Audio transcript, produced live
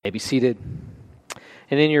may be seated.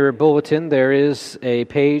 And in your bulletin, there is a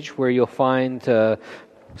page where you'll find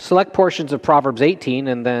select portions of Proverbs 18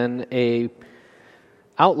 and then a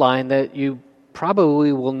outline that you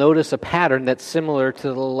probably will notice a pattern that's similar to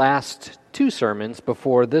the last two sermons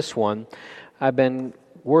before this one. I've been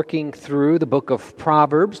working through the book of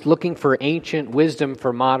Proverbs, looking for ancient wisdom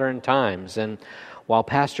for modern times. And while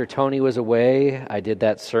Pastor Tony was away, I did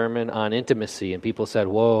that sermon on intimacy, and people said,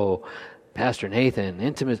 "Whoa, Pastor Nathan,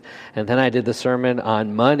 intimacy." And then I did the sermon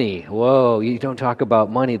on money. "Whoa, you don't talk about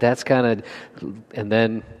money. That's kind of..." And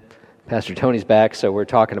then Pastor Tony's back, so we're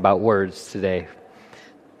talking about words today.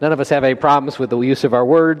 None of us have any problems with the use of our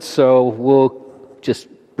words, so we'll just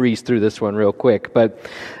breeze through this one real quick. But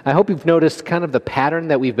I hope you've noticed kind of the pattern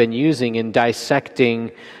that we've been using in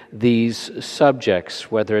dissecting these subjects,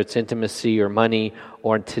 whether it's intimacy or money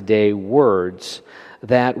or today words,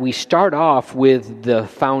 that we start off with the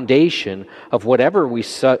foundation of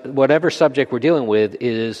whatever subject we're dealing with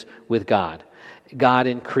is with God. God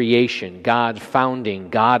in creation, God founding,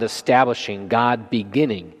 God establishing, God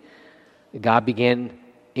beginning. God began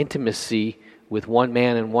intimacy with one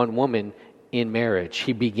man and one woman in marriage.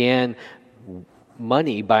 He began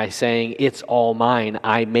money by saying, "It's all mine.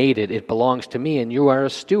 I made it. It belongs to me, and you are a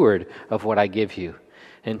steward of what I give you."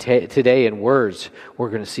 And today in words, we're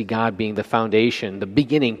going to see God being the foundation, the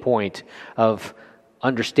beginning point of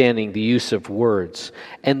understanding the use of words.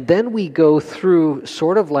 And then we go through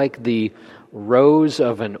sort of like the rows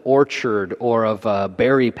of an orchard or of a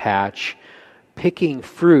berry patch, picking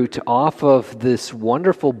fruit off of this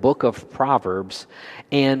wonderful book of Proverbs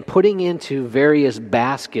and putting into various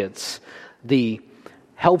baskets the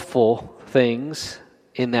helpful things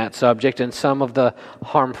in that subject and some of the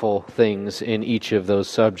harmful things in each of those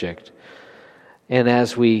subjects. And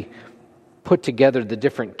as we put together the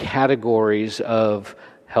different categories of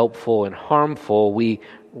helpful and harmful, we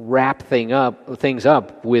wrap things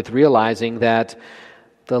up with realizing that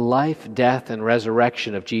the life, death, and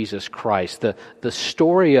resurrection of Jesus Christ, the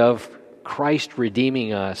story of Christ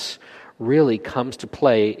redeeming us, really comes to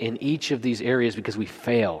play in each of these areas because we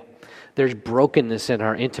fail. There's brokenness in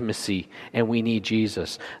our intimacy, and we need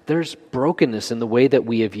Jesus. There's brokenness in the way that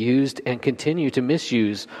we have used and continue to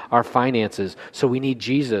misuse our finances, so we need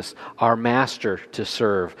Jesus, our master, to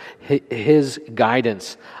serve, his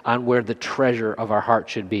guidance on where the treasure of our heart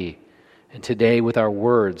should be. And today, with our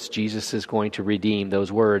words, Jesus is going to redeem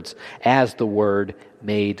those words as the Word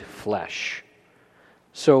made flesh.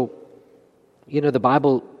 So, the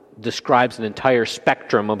Bible describes an entire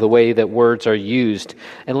spectrum of the way that words are used.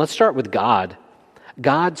 And let's start with God.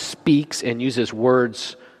 God speaks and uses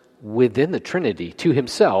words within the Trinity to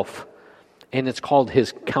himself, and it's called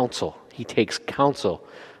his counsel. He takes counsel.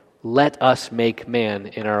 Let us make man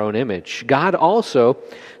in our own image. God also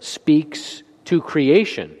speaks to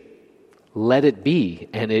creation. Let it be,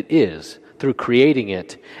 and it is, through creating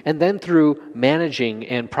it, and then through managing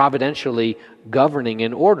and providentially governing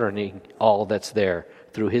and ordering all that's there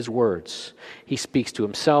through his words. He speaks to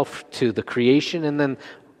himself, to the creation, and then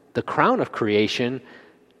the crown of creation,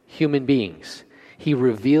 human beings. He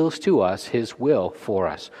reveals to us his will for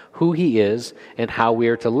us, who he is and how we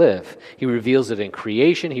are to live. He reveals it in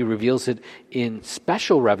creation. He reveals it in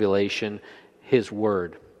special revelation, his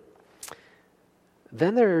word.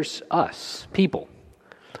 Then there's us, people.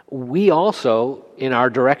 We also, in our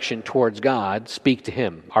direction towards God, speak to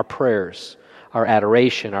him, our prayers, our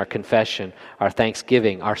adoration, our confession, our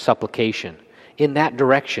thanksgiving, our supplication. In that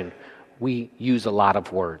direction, we use a lot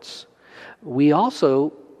of words. We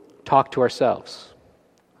also talk to ourselves.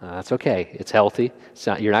 That's okay. It's healthy.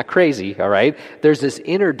 You're not crazy, all right? There's this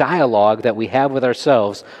inner dialogue that we have with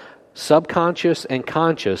ourselves, subconscious and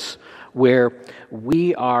conscious, where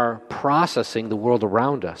we are processing the world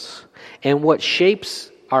around us. And what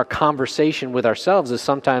shapes our conversation with ourselves is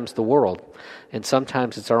sometimes the world, and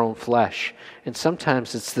sometimes it's our own flesh, and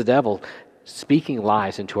sometimes it's the devil speaking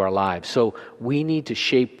lies into our lives. So we need to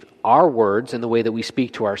shape our words and the way that we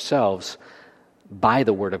speak to ourselves by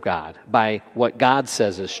the Word of God, by what God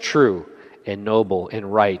says is true and noble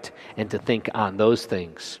and right, and to think on those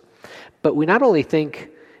things. But we not only think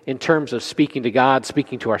in terms of speaking to God,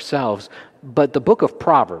 speaking to ourselves, but the book of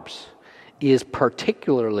Proverbs is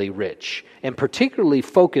particularly rich and particularly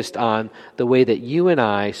focused on the way that you and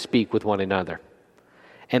I speak with one another.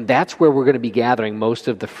 And that's where we're going to be gathering most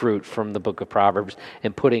of the fruit from the book of Proverbs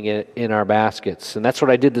and putting it in our baskets. And that's what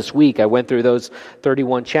I did this week. I went through those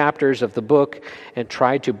 31 chapters of the book and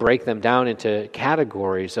tried to break them down into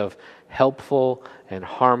categories of helpful and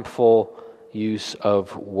harmful use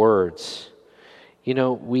of words.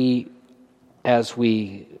 As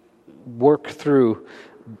we work through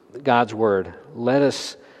God's Word, let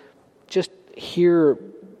us just hear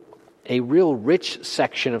a real rich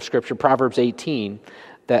section of Scripture, Proverbs 18,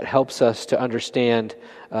 that helps us to understand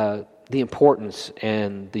the importance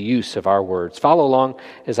and the use of our words. Follow along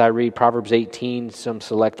as I read Proverbs 18, some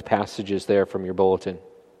select passages there from your bulletin.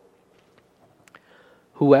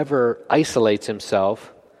 Whoever isolates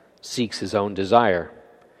himself seeks his own desire.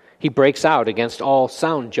 He breaks out against all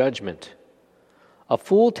sound judgment. A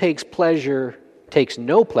fool takes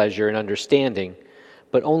no pleasure in understanding,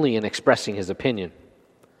 but only in expressing his opinion.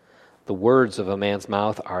 The words of a man's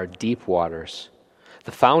mouth are deep waters.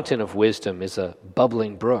 The fountain of wisdom is a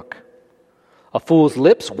bubbling brook. A fool's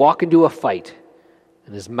lips walk into a fight,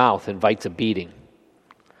 and his mouth invites a beating.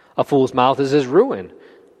 A fool's mouth is his ruin,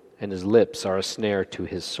 and his lips are a snare to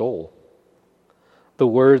his soul. The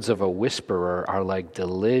words of a whisperer are like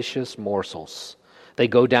delicious morsels. They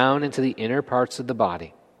go down into the inner parts of the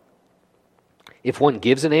body. If one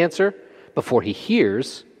gives an answer before he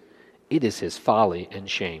hears, it is his folly and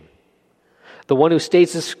shame. The one who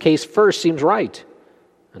states his case first seems right,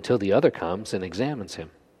 until the other comes and examines him.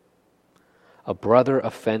 A brother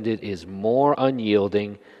offended is more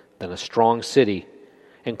unyielding than a strong city,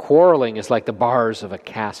 and quarreling is like the bars of a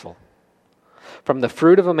castle. From the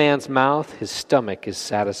fruit of a man's mouth, his stomach is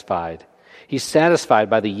satisfied. He's satisfied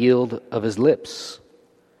by the yield of his lips.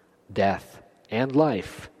 Death and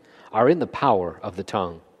life are in the power of the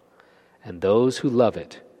tongue, and those who love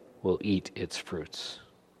it will eat its fruits.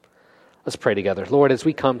 Let's pray together. Lord, as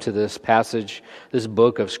we come to this passage, this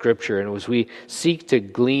book of Scripture, and as we seek to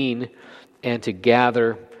glean and to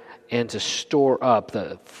gather and to store up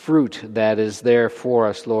the fruit that is there for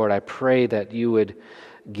us, Lord, I pray that you would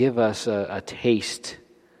give us a taste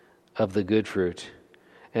of the good fruit.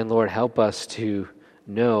 And Lord, help us to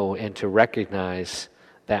know and to recognize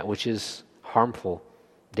that which is harmful,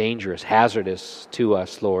 dangerous, hazardous to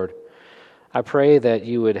us, Lord. I pray that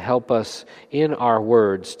you would help us in our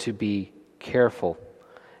words to be careful,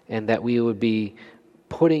 and that we would be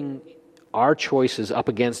putting our choices up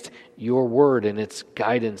against your word and its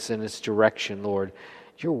guidance and its direction, Lord.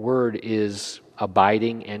 Your word is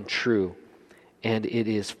abiding and true, and it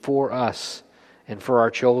is for us and for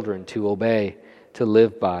our children to obey, to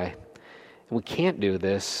live by. And we can't do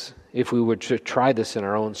this if we were to try this in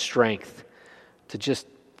our own strength, to just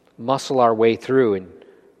muscle our way through and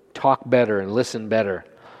talk better and listen better.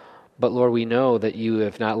 But Lord, we know that you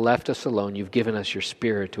have not left us alone. You've given us your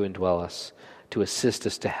Spirit to indwell us, to assist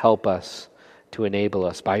us, to help us, to enable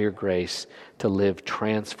us by your grace to live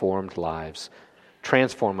transformed lives.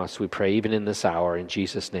 Transform us, we pray, even in this hour, in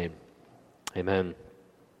Jesus' name. Amen.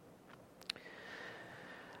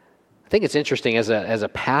 I think it's interesting, as a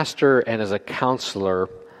pastor and as a counselor,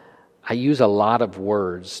 I use a lot of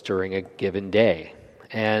words during a given day.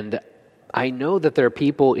 And I know that there are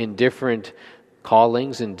people in different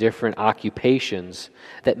callings and different occupations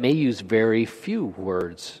that may use very few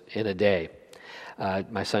words in a day.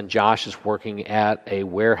 My son Josh is working at a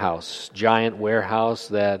warehouse, giant warehouse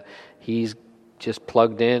that he's just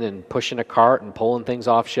plugged in and pushing a cart and pulling things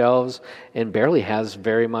off shelves and barely has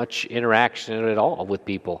very much interaction at all with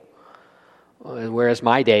people. Whereas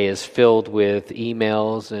my day is filled with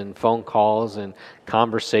emails and phone calls and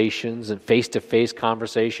conversations and face-to-face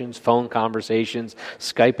conversations, phone conversations,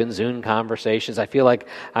 Skype and Zoom conversations. I feel like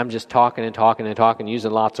I'm just talking and talking and talking,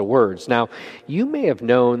 using lots of words. Now, you may have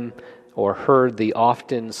known or heard the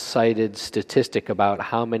often cited statistic about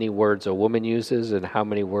how many words a woman uses and how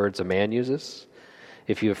many words a man uses.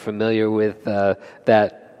 If you're familiar with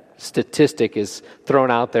that statistic is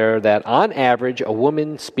thrown out there that on average a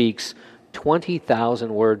woman speaks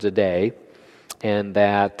 20,000 words a day, and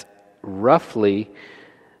that roughly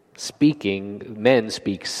speaking, men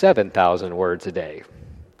speak 7,000 words a day.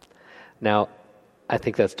 Now, I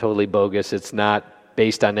think that's totally bogus. It's not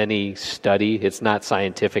based on any study. It's not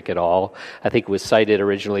scientific at all. I think it was cited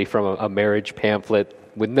originally from a marriage pamphlet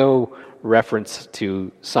with no reference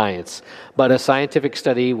to science. But a scientific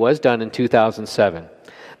study was done in 2007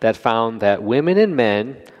 that found that women and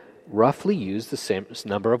men roughly use the same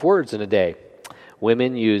number of words in a day.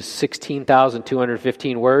 Women use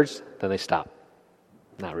 16,215 words, then they stop.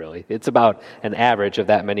 Not really. It's about an average of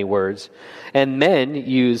that many words. And men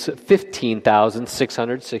use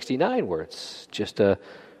 15,669 words, just a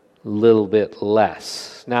little bit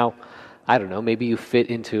less. Now, I don't know, maybe you fit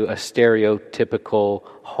into a stereotypical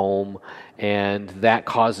home and that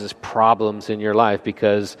causes problems in your life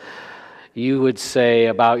because you would say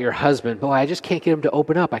about your husband, boy, I just can't get him to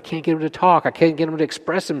open up. I can't get him to talk. I can't get him to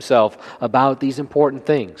express himself about these important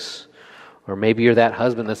things. Or maybe you're that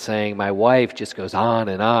husband that's saying, my wife just goes on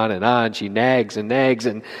and on and on. She nags and nags,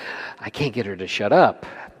 and I can't get her to shut up.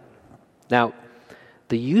 Now,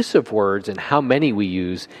 the use of words and how many we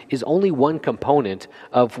use is only one component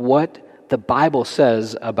of what the Bible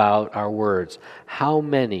says about our words. How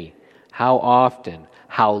many, how often,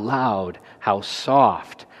 how loud, how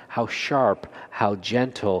soft, how sharp, how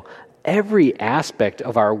gentle. Every aspect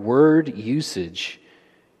of our word usage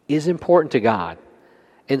is important to God.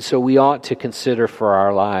 And so we ought to consider for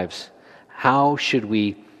our lives, how should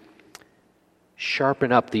we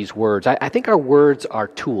sharpen up these words? I think our words are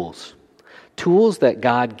tools that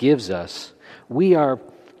God gives us. We are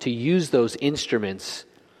to use those instruments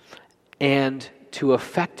and to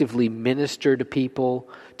effectively minister to people,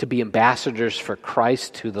 to be ambassadors for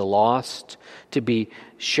Christ to the lost, to be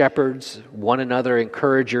shepherds, one another,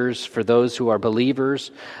 encouragers for those who are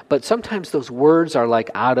believers. But sometimes those words are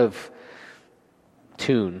like out of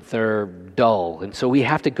tune. They're dull. And so we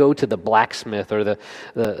have to go to the blacksmith or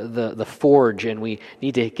the forge, and we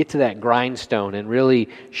need to get to that grindstone and really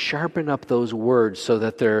sharpen up those words so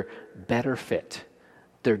that they're better fit.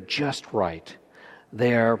 They're just right.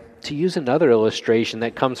 They're, to use another illustration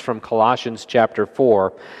that comes from Colossians chapter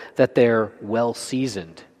 4, that they're well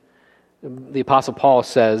seasoned. The Apostle Paul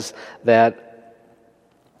says that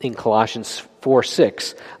in Colossians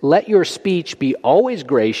 4:6, let your speech be always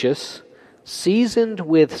gracious, seasoned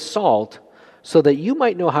with salt, so that you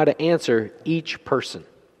might know how to answer each person.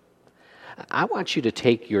 I want you to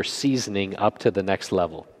take your seasoning up to the next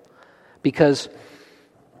level, because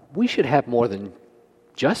we should have more than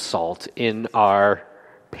just salt in our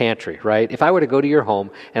pantry, right? If I were to go to your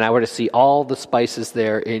home and I were to see all the spices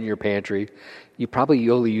there in your pantry, you probably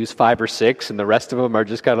only use 5 or 6, and the rest of them are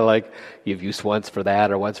just kind of like, you've used once for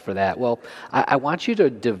that or once for that. Well, I want you to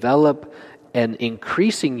develop an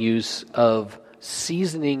increasing use of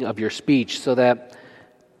seasoning of your speech so that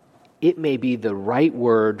it may be the right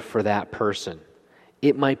word for that person.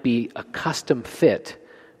 It might be a custom fit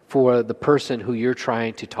for the person who you're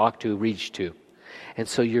trying to talk to, reach to. And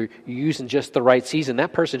so you're using just the right season.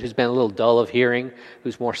 That person who's been a little dull of hearing,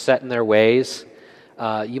 who's more set in their ways,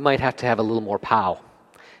 you might have to have a little more pow.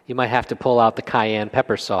 You might have to pull out the cayenne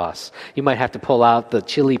pepper sauce. You might have to pull out the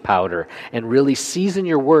chili powder and really season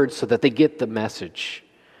your words so that they get the message.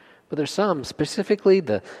 But there's some, specifically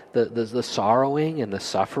the sorrowing and the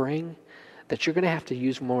suffering, that you're going to have to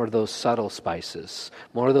use more of those subtle spices,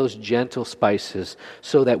 more of those gentle spices,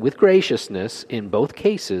 so that with graciousness, in both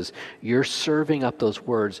cases, you're serving up those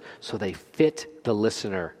words so they fit the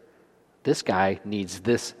listener. This guy needs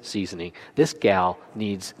this seasoning. This gal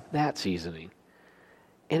needs that seasoning.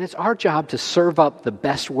 And it's our job to serve up the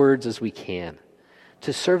best words as we can,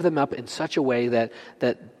 to serve them up in such a way that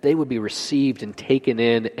they would be received and taken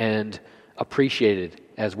in and appreciated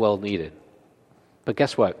as well needed. But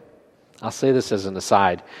guess what? I'll say this as an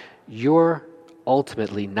aside. You're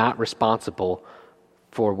ultimately not responsible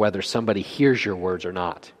for whether somebody hears your words or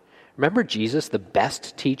not. Remember Jesus, the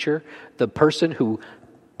best teacher, the person who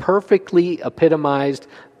perfectly epitomized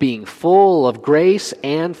being full of grace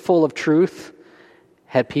and full of truth,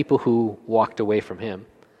 had people who walked away from him,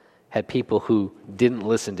 had people who didn't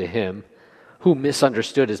listen to him, who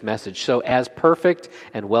misunderstood his message. So as perfect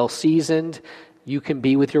and well-seasoned you can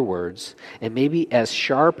be with your words, and maybe as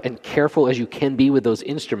sharp and careful as you can be with those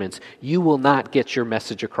instruments, you will not get your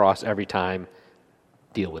message across every time.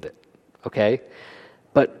 Deal with it, okay?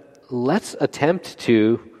 But let's attempt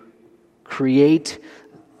to create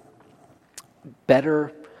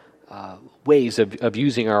better ways of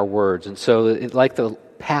using our words. And so, like the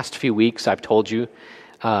past few weeks, I've told you,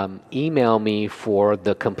 email me for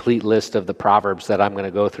the complete list of the Proverbs that I'm going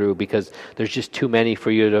to go through, because there's just too many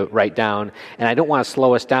for you to write down. And I don't want to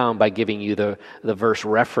slow us down by giving you the verse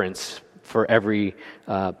reference for every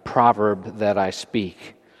proverb that I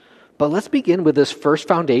speak. But let's begin with this first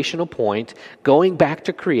foundational point. Going back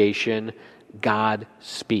to creation, God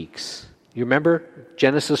speaks. You remember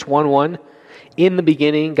Genesis 1:1? In the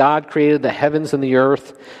beginning, God created the heavens and the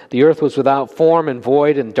earth. The earth was without form and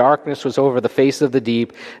void, and darkness was over the face of the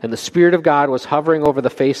deep. And the Spirit of God was hovering over the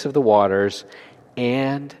face of the waters.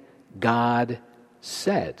 And God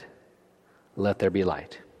said, "Let there be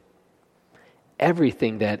light."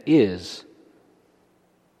 Everything that is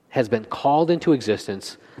has been called into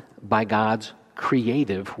existence by God's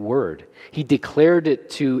creative word. He declared it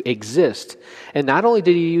to exist. And not only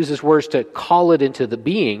did he use his words to call it into the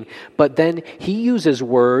being, but then he uses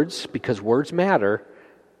words, because words matter,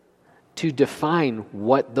 to define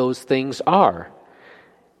what those things are.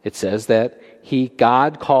 It says that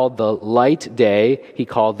God called the light day, he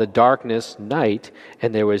called the darkness night,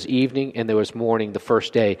 and there was evening and there was morning the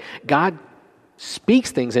first day. God speaks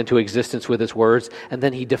things into existence with his words, and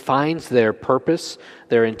then he defines their purpose,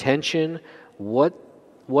 their intention, what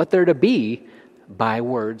they're to be by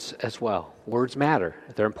words as well. Words matter.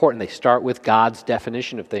 They're important. They start with God's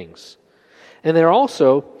definition of things. And they're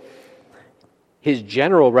also, his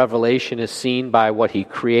general revelation is seen by what he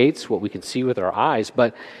creates, what we can see with our eyes,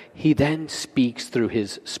 but he then speaks through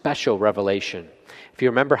his special revelation. If you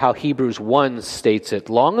remember how Hebrews 1 states it,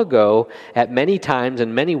 long ago, at many times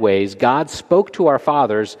and many ways, God spoke to our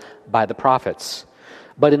fathers by the prophets.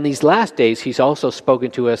 But in these last days, he's also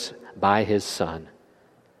spoken to us by his Son.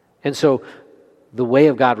 And so the way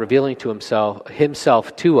of God revealing to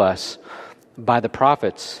himself to us by the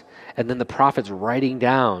prophets, and then the prophets writing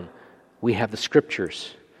down, we have the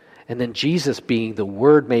scriptures. And then Jesus being the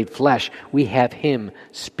Word made flesh, we have him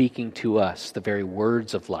speaking to us the very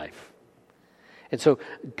words of life. And so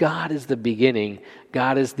God is the beginning,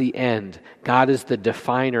 God is the end, God is the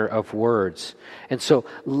definer of words. And so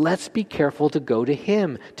let's be careful to go to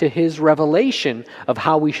him, to his revelation of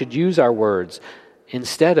how we should use our words,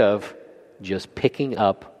 instead of just picking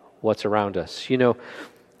up what's around us. You know,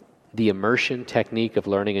 the immersion technique of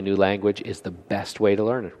learning a new language is the best way to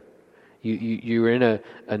learn it. You're in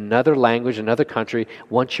another language, another country.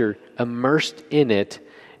 Once you're immersed in it,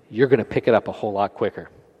 you're going to pick it up a whole lot quicker.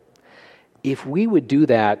 If we would do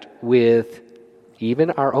that with even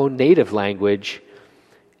our own native language,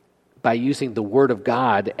 by using the Word of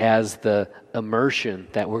God as the immersion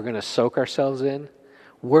that we're going to soak ourselves in,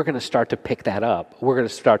 we're going to start to pick that up. We're going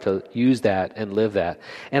to start to use that and live that.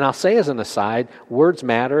 And I'll say as an aside, words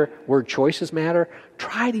matter, word choices matter.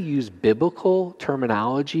 Try to use biblical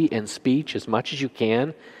terminology and speech as much as you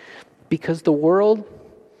can, because the world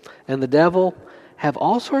and the devil have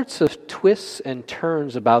all sorts of twists and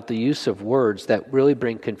turns about the use of words that really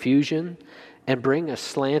bring confusion and bring a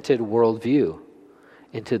slanted worldview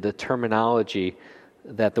into the terminology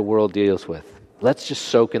that the world deals with. Let's just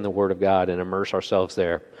soak in the Word of God and immerse ourselves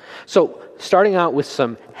there. So, starting out with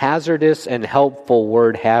some hazardous and helpful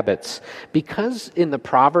word habits. Because in the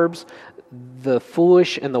Proverbs, the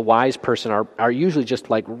foolish and the wise person are usually just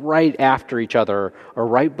like right after each other or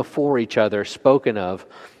right before each other spoken of,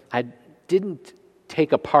 I didn't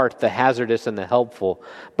take apart the hazardous and the helpful,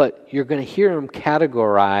 but you're going to hear them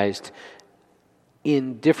categorized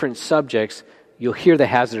in different subjects. You'll hear the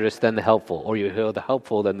hazardous, then the helpful, or you'll hear the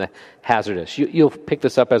helpful, then the hazardous. You'll pick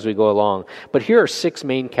this up as we go along. But here are 6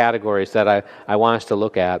 main categories that I want us to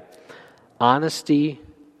look at. Honesty,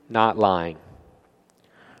 not lying.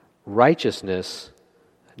 Righteousness,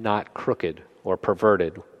 not crooked or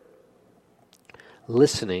perverted.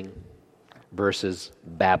 Listening versus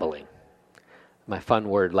babbling. My fun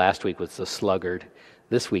word last week was the sluggard.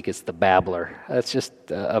 This week it's the babbler. That's just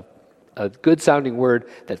a good sounding word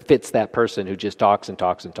that fits that person who just talks and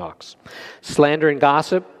talks and talks. Slander and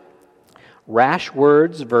gossip. Rash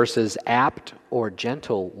words versus apt or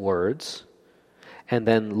gentle words. And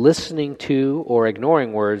then listening to or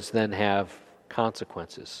ignoring words then have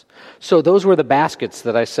consequences. So those were the baskets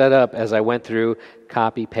that I set up as I went through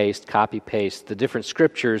copy, paste, the different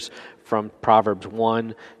scriptures from Proverbs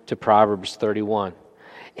 1 to Proverbs 31.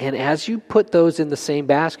 And as you put those in the same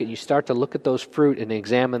basket, you start to look at those fruit and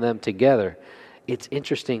examine them together. It's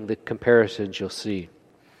interesting the comparisons you'll see.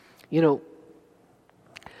 You know,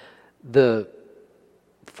 the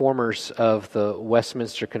formers of the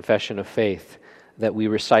Westminster Confession of Faith that we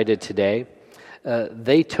recited today,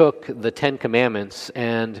 they took the 10 Commandments,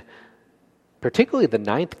 and particularly the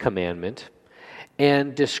 9th commandment,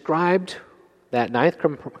 and described that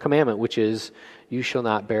 9th commandment, which is, you shall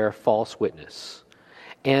not bear false witness,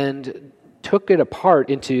 and took it apart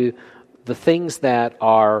into the things that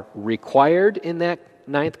are required in that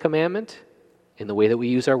 9th commandment, in the way that we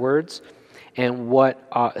use our words, and what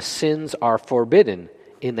sins are forbidden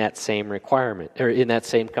in that same requirement, or in that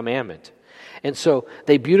same commandment. And so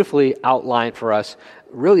they beautifully outline for us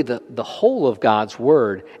really the whole of God's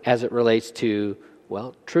Word as it relates to,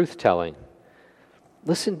 well, truth-telling.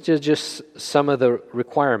 Listen to just some of the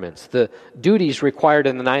requirements. The duties required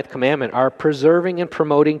in the 9th commandment are preserving and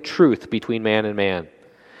promoting truth between man and man,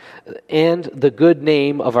 and the good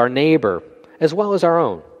name of our neighbor as well as our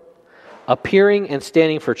own, appearing and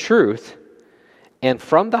standing for truth, and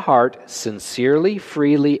from the heart, sincerely,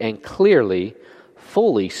 freely, and clearly,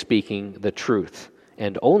 fully speaking the truth,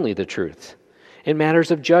 and only the truth, in matters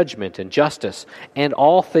of judgment and justice, and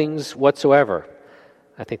all things whatsoever.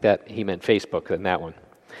 I think that he meant Facebook in that one.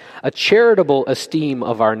 A charitable esteem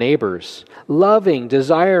of our neighbors, loving,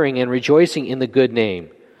 desiring, and rejoicing in the good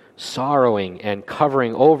name, sorrowing and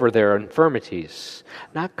covering over their infirmities,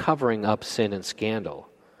 not covering up sin and scandal,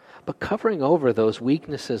 but covering over those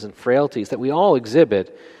weaknesses and frailties that we all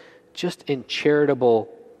exhibit just in charitable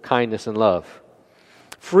kindness and love.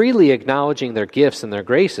 freely acknowledging their gifts and their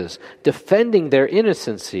graces, defending their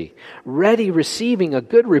innocency, ready receiving a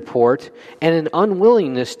good report, and an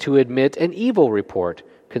unwillingness to admit an evil report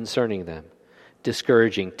concerning them,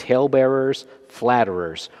 discouraging talebearers,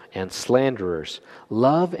 flatterers, and slanderers,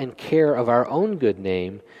 love and care of our own good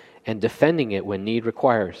name, and defending it when need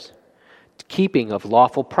requires, keeping of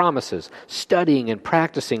lawful promises, studying and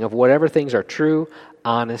practicing of whatever things are true,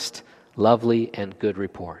 honest, lovely, and good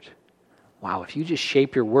report. Wow, if you just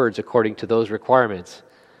shape your words according to those requirements,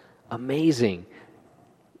 amazing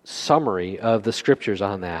summary of the Scriptures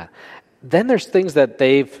on that. Then there's things that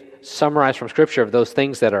they've summarized from Scripture of those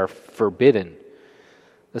things that are forbidden.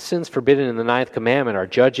 The sins forbidden in the 9th commandment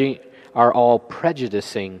are all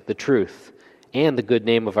prejudicing the truth and the good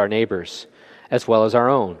name of our neighbors, as well as our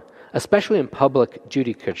own, especially in public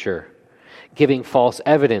judicature, giving false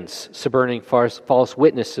evidence, suborning false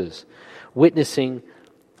witnesses,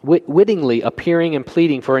 wittingly appearing and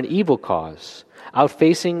pleading for an evil cause,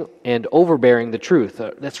 outfacing and overbearing the truth,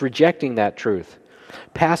 that's rejecting that truth,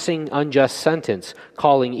 passing unjust sentence,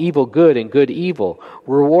 calling evil good and good evil,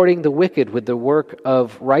 rewarding the wicked with the work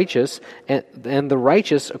of righteous and the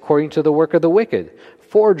righteous according to the work of the wicked,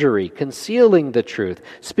 forgery, concealing the truth,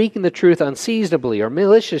 speaking the truth unseasonably or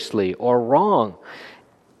maliciously or wrong,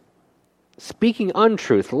 speaking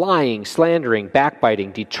untruth, lying, slandering,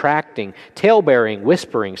 backbiting, detracting, talebearing,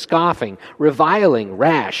 whispering, scoffing, reviling,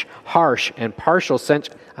 rash, harsh, and partial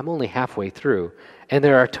censure. I'm only halfway through. And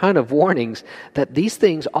there are a ton of warnings that these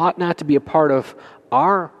things ought not to be a part of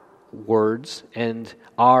our words and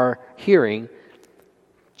our hearing,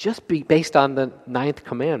 just be based on the 9th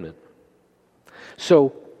commandment.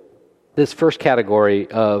 So, this first category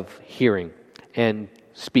of hearing and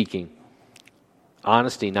speaking,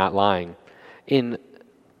 honesty, not lying, in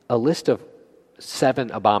a list of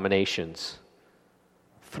 7 abominations,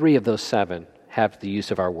 3 of those 7 have the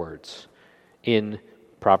use of our words. In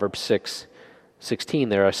Proverbs 6:16,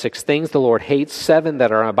 there are 6 things the Lord hates, 7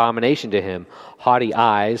 that are an abomination to him: haughty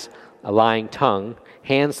eyes, a lying tongue,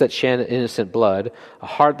 hands that shed innocent blood, a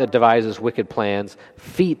heart that devises wicked plans,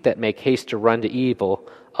 feet that make haste to run to evil,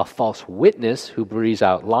 a false witness who breathes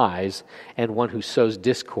out lies, and one who sows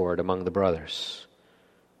discord among the brothers.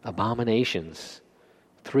 Abominations.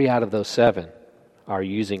 3 out of those 7 are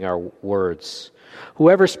using our words.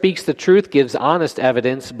 Whoever speaks the truth gives honest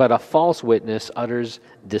evidence, but a false witness utters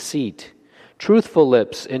deceit. Truthful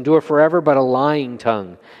lips endure forever, but a lying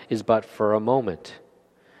tongue is but for a moment.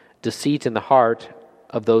 Deceit in the heart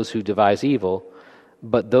of those who devise evil,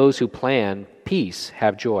 but those who plan peace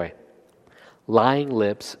have joy. Lying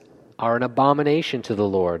lips are an abomination to the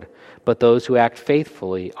Lord, but those who act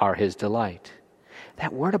faithfully are his delight.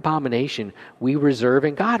 That word abomination we reserve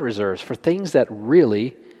and God reserves for things that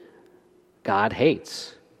really God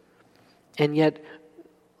hates. And yet,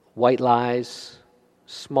 white lies,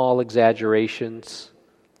 small exaggerations,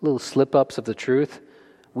 little slip-ups of the truth,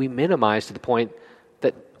 we minimize to the point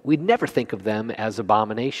that we'd never think of them as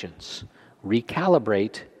abominations.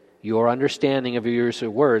 Recalibrate your understanding of your use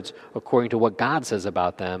of words according to what God says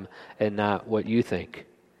about them and not what you think.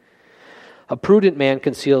 A prudent man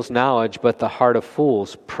conceals knowledge, but the heart of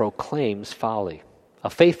fools proclaims folly. A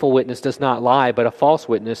faithful witness does not lie, but a false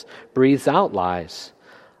witness breathes out lies.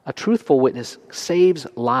 A truthful witness saves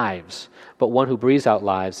lives, but one who breathes out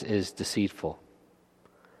lies is deceitful.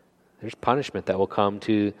 There's punishment that will come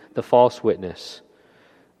to the false witness.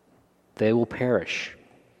 They will perish.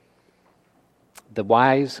 By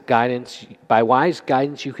wise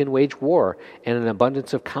guidance you can wage war, and in an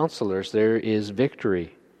abundance of counselors there is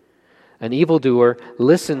victory. An evildoer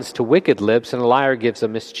listens to wicked lips, and a liar gives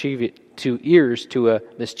ears to a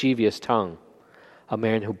mischievous tongue. A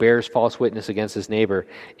man who bears false witness against his neighbor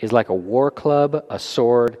is like a war club, a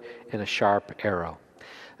sword, and a sharp arrow.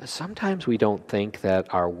 Sometimes we don't think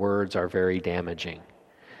that our words are very damaging.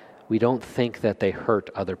 We don't think that they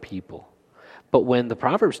hurt other people. But when the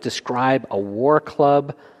Proverbs describe a war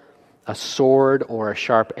club, a sword, or a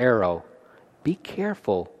sharp arrow, be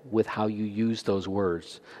careful with how you use those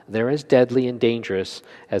words. They're as deadly and dangerous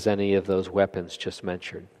as any of those weapons just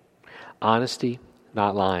mentioned. Honesty,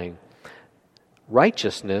 not lying.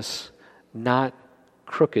 Righteousness, not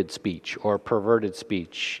crooked speech or perverted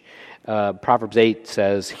speech. Proverbs 8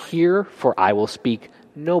 says, "Hear, for I will speak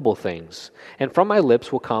noble things, and from my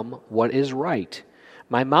lips will come what is right.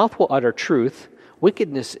 My mouth will utter truth.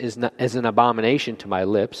 Wickedness is an abomination to my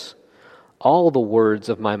lips. All the words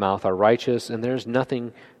of my mouth are righteous, and there's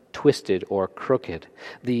nothing twisted or crooked."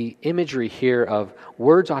 The imagery here of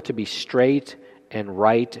words ought to be straight and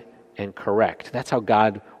right and correct. That's how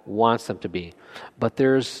God wants them to be. But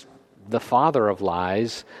there's the father of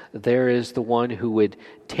lies. There is the one who would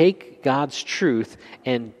take God's truth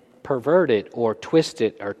and pervert it or twist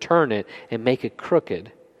it or turn it and make it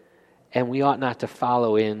crooked. And we ought not to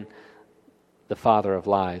follow in the father of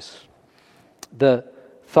lies. The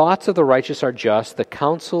thoughts of the righteous are just. The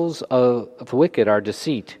counsels of the wicked are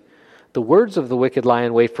deceit. The words of the wicked lie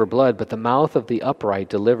in wait for blood, but the mouth of the upright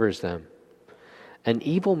delivers them. An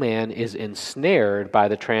evil man is ensnared by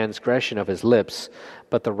the transgression of his lips,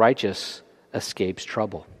 but the righteous escapes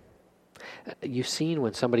trouble. You've seen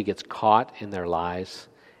when somebody gets caught in their lies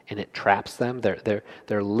and it traps them,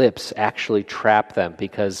 their lips actually trap them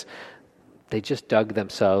because they just dug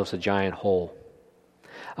themselves a giant hole.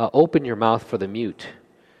 Open your mouth for the mute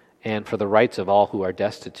and for the rights of all who are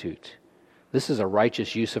destitute. This is a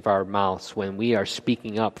righteous use of our mouths when we are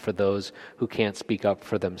speaking up for those who can't speak up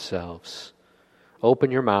for themselves.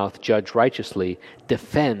 Open your mouth, judge righteously,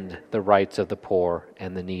 defend the rights of the poor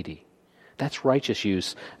and the needy. That's righteous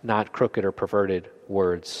use, not crooked or perverted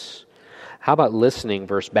words. How about listening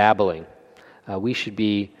versus babbling? We should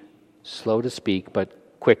be slow to speak,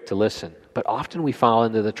 but quick to listen. But often we fall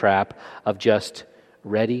into the trap of just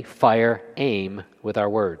ready, fire, aim with our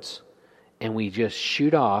words. And we just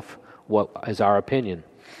shoot off what is our opinion.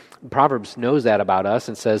 Proverbs knows that about us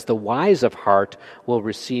and says, the wise of heart will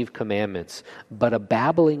receive commandments, but a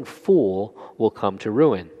babbling fool will come to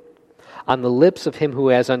ruin. On the lips of him who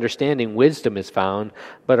has understanding, wisdom is found,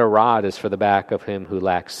 but a rod is for the back of him who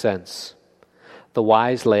lacks sense. The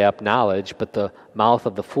wise lay up knowledge, but the mouth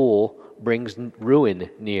of the fool brings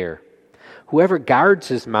ruin near. Whoever guards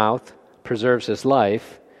his mouth preserves his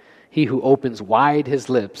life. He who opens wide his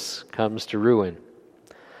lips comes to ruin.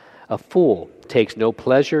 A fool takes no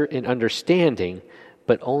pleasure in understanding,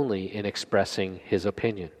 but only in expressing his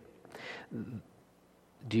opinion.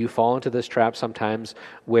 Do you fall into this trap sometimes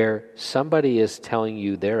where somebody is telling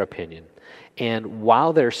you their opinion, and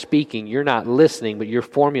while they're speaking, you're not listening, but you're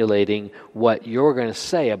formulating what you're going to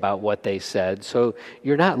say about what they said? So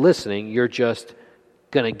you're not listening, you're just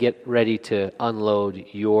going to get ready to unload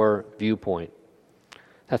your viewpoint.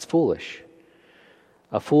 That's foolish.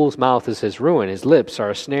 A fool's mouth is his ruin. His lips are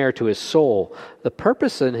a snare to his soul. The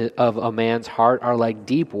purpose of a man's heart are like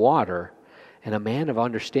deep water, and a man of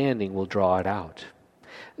understanding will draw it out.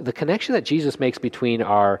 The connection that Jesus makes between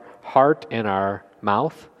our heart and our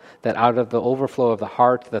mouth, that out of the overflow of the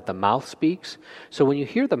heart that the mouth speaks. So when you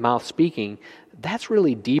hear the mouth speaking, that's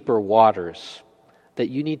really deeper waters that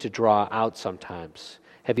you need to draw out sometimes.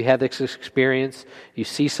 Have you had this experience? You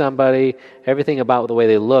see somebody, everything about the way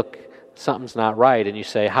they look, something's not right, and you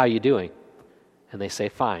say, "How you doing?" And they say,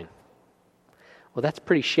 "Fine." Well, that's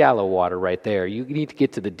pretty shallow water right there. You need to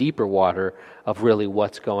get to the deeper water of really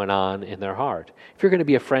what's going on in their heart. If you're going to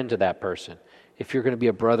be a friend to that person, if you're going to be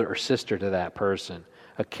a brother or sister to that person,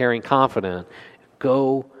 a caring confidant,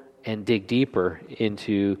 go and dig deeper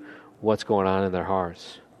into what's going on in their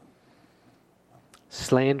hearts.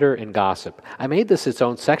 Slander and gossip. I made this its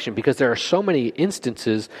own section because there are so many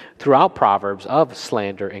instances throughout Proverbs of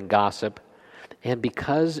slander and gossip, and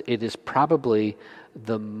because it is probably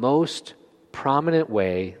the most prominent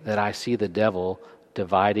way that I see the devil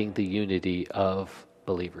dividing the unity of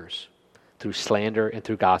believers, through slander and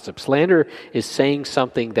through gossip. Slander is saying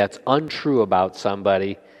something that's untrue about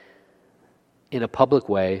somebody in a public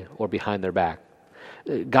way or behind their back.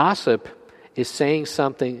 Gossip is saying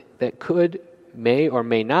something that may or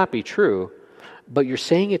may not be true, but you're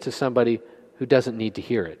saying it to somebody who doesn't need to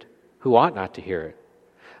hear it, who ought not to hear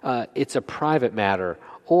it. It's a private matter,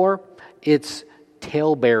 or it's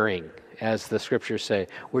tale-bearing, as the scriptures say.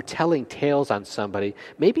 We're telling tales on somebody,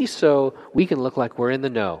 maybe so we can look like we're in the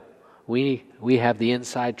know. We have the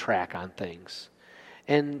inside track on things.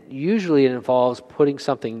 And usually it involves putting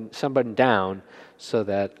somebody down so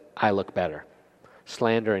that I look better.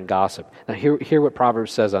 Slander and gossip. Now hear what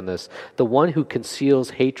Proverbs says on this. The one who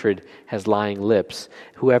conceals hatred has lying lips.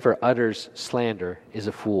 Whoever utters slander is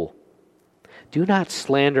a fool. Do not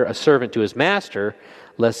slander a servant to his master,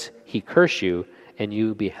 lest he curse you and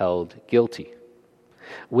you be held guilty.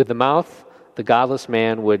 With the mouth, the godless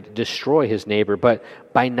man would destroy his neighbor, but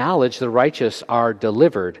by knowledge the righteous are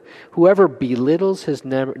delivered. Whoever belittles his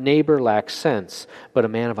neighbor lacks sense, but a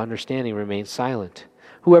man of understanding remains silent.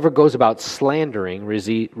 Whoever goes about slandering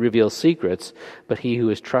reveals secrets, but he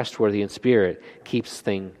who is trustworthy in spirit keeps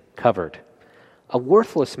things covered. A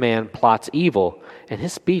worthless man plots evil, and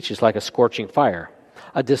his speech is like a scorching fire.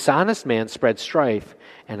 A dishonest man spreads strife,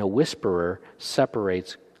 and a whisperer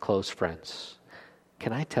separates close friends.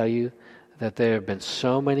 Can I tell you that there have been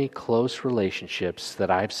so many close relationships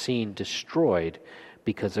that I've seen destroyed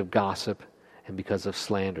because of gossip and because of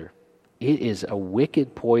slander? It is a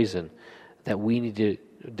wicked poison that we need to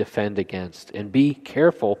defend against. And be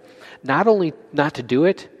careful, not only not to do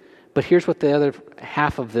it, but here's what the other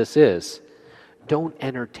half of this is. Don't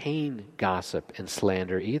entertain gossip and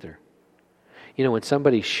slander either. You know, when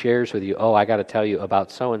somebody shares with you, oh, I got to tell you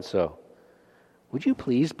about so-and-so, would you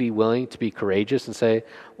please be willing to be courageous and say,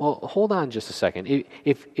 well, hold on just a second.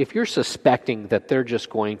 If you're suspecting that they're just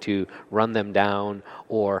going to run them down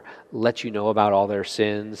or let you know about all their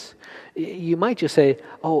sins, you might just say,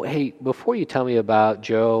 oh, hey, before you tell me about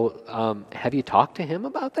Joe, have you talked to him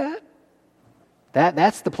about that?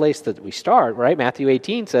 That's the place that we start, right? Matthew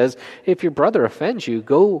 18 says, if your brother offends you,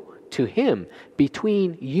 go to him,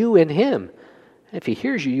 between you and him. If he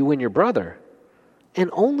hears you, you win your brother. And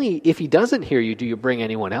only if he doesn't hear you do you bring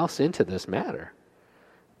anyone else into this matter.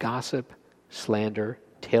 Gossip, slander,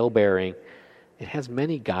 tale-bearing, it has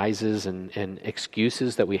many guises and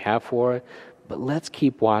excuses that we have for it, but let's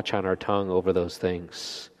keep watch on our tongue over those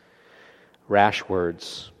things. Rash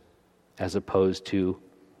words as opposed to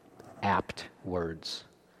apt words,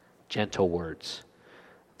 gentle words.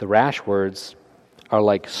 The rash words are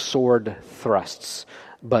like sword thrusts,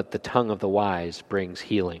 but the tongue of the wise brings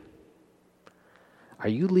healing. Are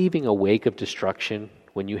you leaving a wake of destruction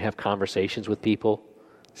when you have conversations with people?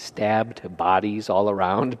 Stabbed bodies all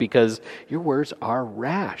around because your words are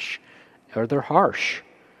rash or they're harsh.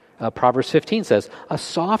 Proverbs 15 says, a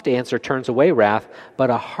soft answer turns away wrath, but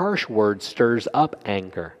a harsh word stirs up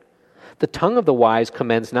anger. The tongue of the wise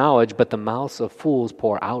commends knowledge, but the mouths of fools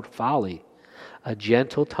pour out folly. A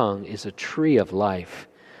gentle tongue is a tree of life,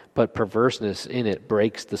 but perverseness in it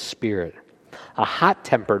breaks the spirit. A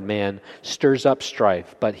hot-tempered man stirs up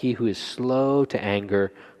strife, but he who is slow to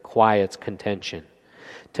anger quiets contention.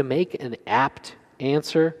 To make an apt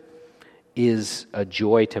answer is a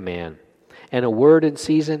joy to man, and a word in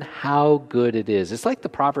season, how good it is. It's like the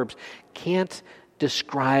Proverbs can't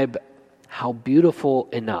describe how beautiful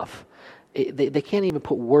enough. They can't even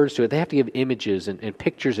put words to it. They have to give images and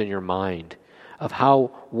pictures in your mind of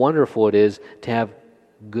how wonderful it is to have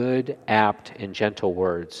good, apt, and gentle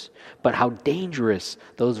words, but how dangerous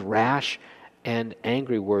those rash and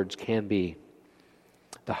angry words can be.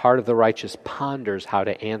 The heart of the righteous ponders how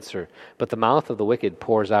to answer, but the mouth of the wicked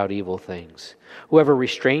pours out evil things. Whoever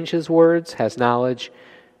restrains his words has knowledge,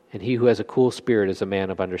 and he who has a cool spirit is a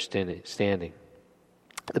man of understanding.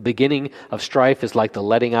 The beginning of strife is like the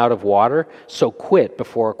letting out of water, so quit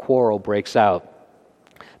before a quarrel breaks out.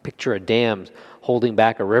 Picture a dam holding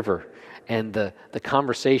back a river, and the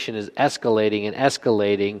conversation is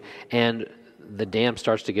escalating, and the dam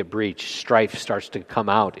starts to get breached. Strife starts to come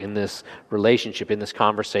out in this relationship, in this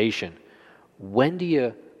conversation. When do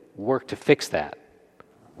you work to fix that?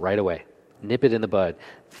 Right away. Nip it in the bud.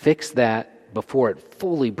 Fix that before it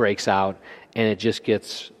fully breaks out, and it just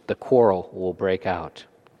the quarrel will break out.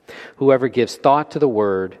 Whoever gives thought to the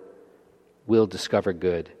word will discover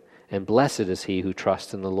good, and blessed is he who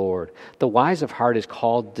trusts in the Lord. The wise of heart is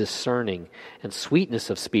called discerning, and sweetness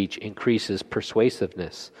of speech increases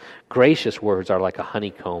persuasiveness. Gracious words are like a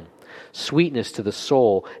honeycomb, sweetness to the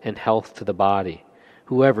soul and health to the body.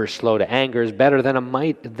 Whoever is slow to anger is better than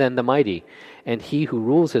the mighty, and he who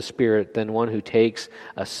rules his spirit than one who takes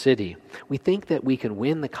a city. We think that we can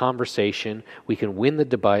win the conversation, we can win the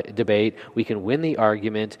debate, we can win the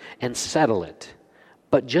argument and settle it.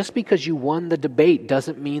 But just because you won the debate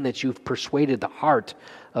doesn't mean that you've persuaded the heart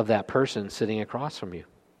of that person sitting across from you.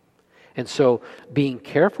 And so being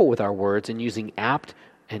careful with our words and using apt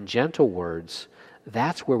and gentle words,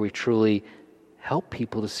 that's where we truly help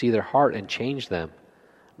people to see their heart and change them,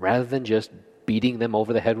 rather than just beating them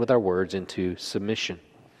over the head with our words into submission.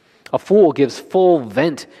 A fool gives full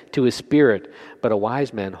vent to his spirit, but a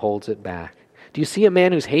wise man holds it back. Do you see a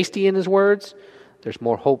man who's hasty in his words? There's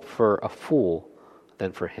more hope for a fool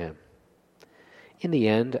than for him. In the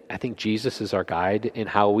end, I think Jesus is our guide in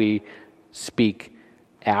how we speak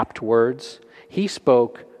apt words. He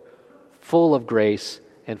spoke full of grace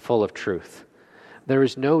and full of truth. There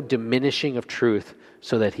is no diminishing of truth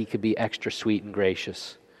so that he could be extra sweet and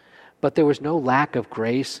gracious. But there was no lack of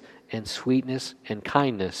grace and sweetness and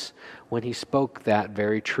kindness when he spoke that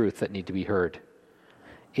very truth that needed to be heard.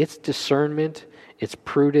 It's discernment, it's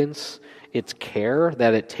prudence, it's care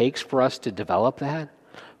that it takes for us to develop that.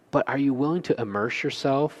 But are you willing to immerse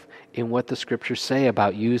yourself in what the scriptures say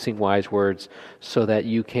about using wise words so that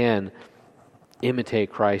you can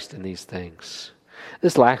imitate Christ in these things?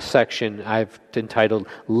 This last section I've entitled,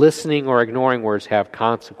 Listening or Ignoring Words Have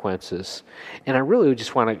Consequences. And I really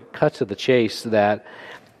just want to cut to the chase that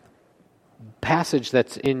passage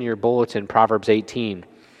that's in your bulletin, Proverbs 18.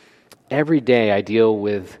 Every day I deal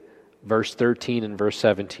with verse 13 and verse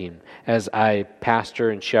 17. As I pastor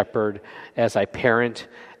and shepherd, as I parent,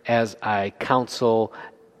 as I counsel,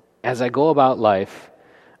 as I go about life,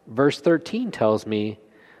 verse 13 tells me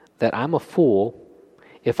that I'm a fool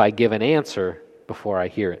if I give an answer before I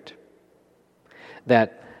hear it.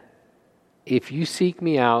 That if you seek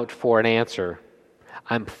me out for an answer,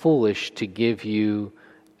 I'm foolish to give you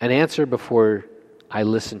an answer before I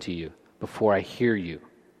listen to you, before I hear you.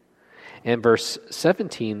 And verse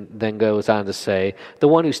 17 then goes on to say, the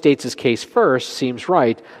one who states his case first seems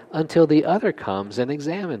right until the other comes and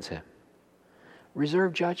examines him.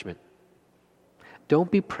 Reserve judgment.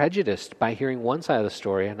 Don't be prejudiced by hearing one side of the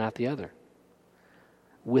story and not the other.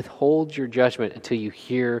 Withhold your judgment until you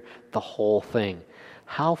hear the whole thing.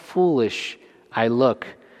 How foolish I look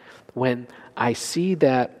when I see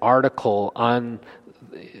that article on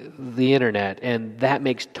the internet, and that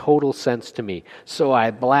makes total sense to me. So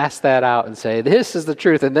I blast that out and say, this is the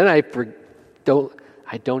truth. And then I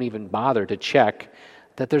don't even bother to check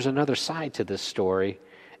that there's another side to this story,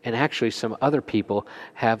 and actually some other people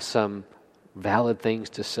have some valid things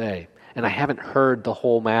to say. And I haven't heard the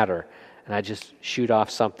whole matter, and I just shoot off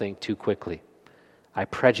something too quickly. I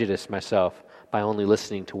prejudice myself by only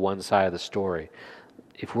listening to one side of the story.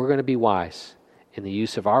 If we're going to be wise in the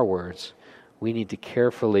use of our words, we need to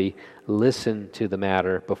carefully listen to the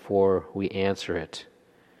matter before we answer it.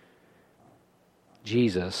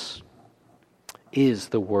 Jesus is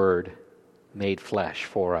the Word made flesh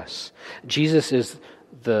for us. Jesus is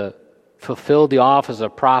fulfilled the office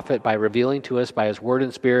of prophet by revealing to us by His Word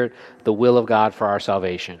and Spirit the will of God for our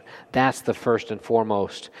salvation. That's the first and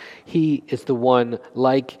foremost. He is the one,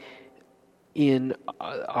 like in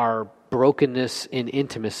our brokenness in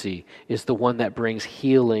intimacy, is the one that brings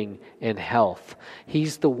healing and health.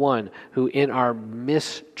 He's the one who, in our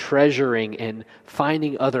mistreasuring and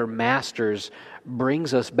finding other masters,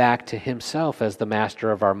 brings us back to Himself as the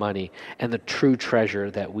master of our money and the true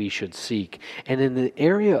treasure that we should seek. And in the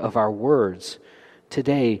area of our words,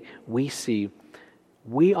 today we see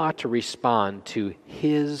we ought to respond to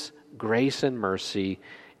His grace and mercy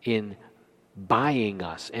in buying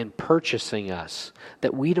us and purchasing us,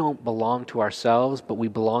 that we don't belong to ourselves, but we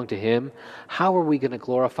belong to Him. How are we going to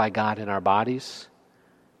glorify God in our bodies?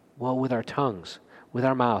 Well, with our tongues, with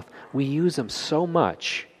our mouth. We use them so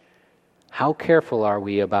much. How careful are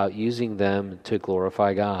we about using them to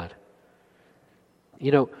glorify God?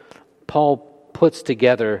 You know, Paul puts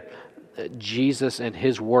together Jesus and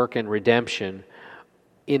His work and redemption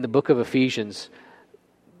in the book of Ephesians,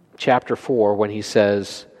 chapter 4, when he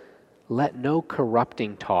says, let no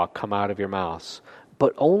corrupting talk come out of your mouths,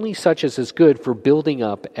 but only such as is good for building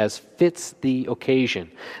up as fits the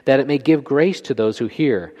occasion, that it may give grace to those who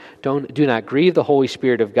hear. Do not grieve the Holy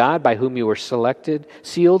Spirit of God, by whom you were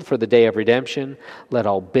sealed for the day of redemption. Let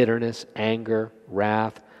all bitterness, anger,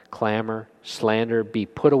 wrath, clamor, slander be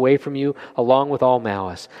put away from you, along with all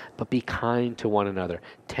malice. But be kind to one another,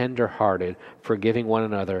 tender-hearted, forgiving one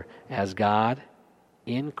another, as God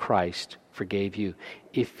in Christ forgave you.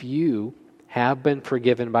 If you have been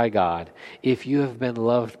forgiven by God, if you have been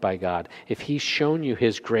loved by God, if He's shown you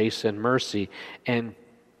His grace and mercy and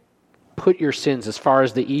put your sins as far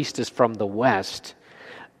as the east is from the west,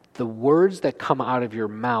 the words that come out of your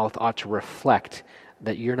mouth ought to reflect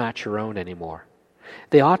that you're not your own anymore.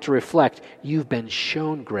 They ought to reflect you've been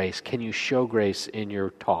shown grace. Can you show grace in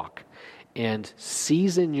your talk? And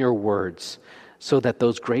season your words so that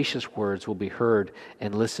those gracious words will be heard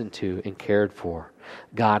and listened to and cared for.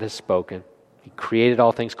 God has spoken. He created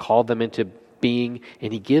all things, called them into being,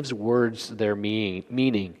 and He gives words their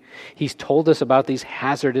meaning. He's told us about these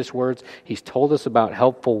hazardous words. He's told us about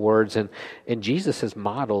helpful words, and Jesus has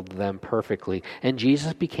modeled them perfectly. And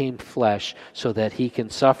Jesus became flesh so that He can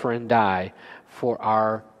suffer and die for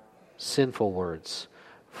our sinful words,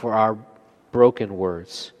 for our broken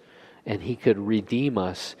words, and He could redeem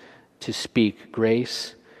us to speak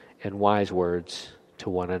grace and wise words to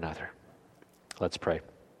one another. Let's pray.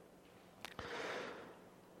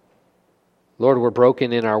 Lord, we're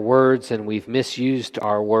broken in our words, and we've misused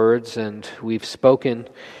our words, and we've spoken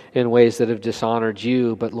in ways that have dishonored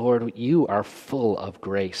You. But Lord, You are full of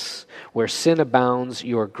grace. Where sin abounds,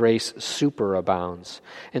 Your grace superabounds.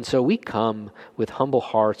 And so we come with humble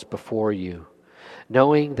hearts before You,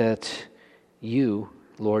 knowing that You,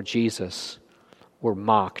 Lord Jesus, were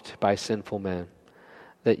mocked by sinful men,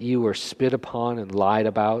 that You were spit upon and lied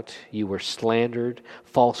about, You were slandered,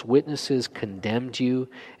 false witnesses condemned You,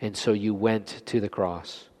 and so You went to the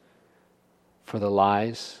cross for the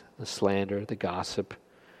lies, the slander, the gossip,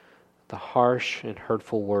 the harsh and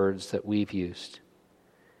hurtful words that we've used.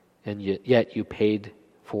 And yet You paid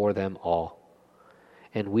for them all.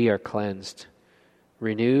 and we are cleansed,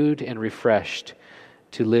 renewed and refreshed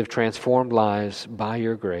to live transformed lives by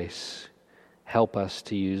your grace. Help us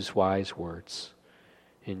to use wise words.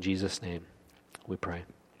 In Jesus' name we pray.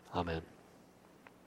 Amen.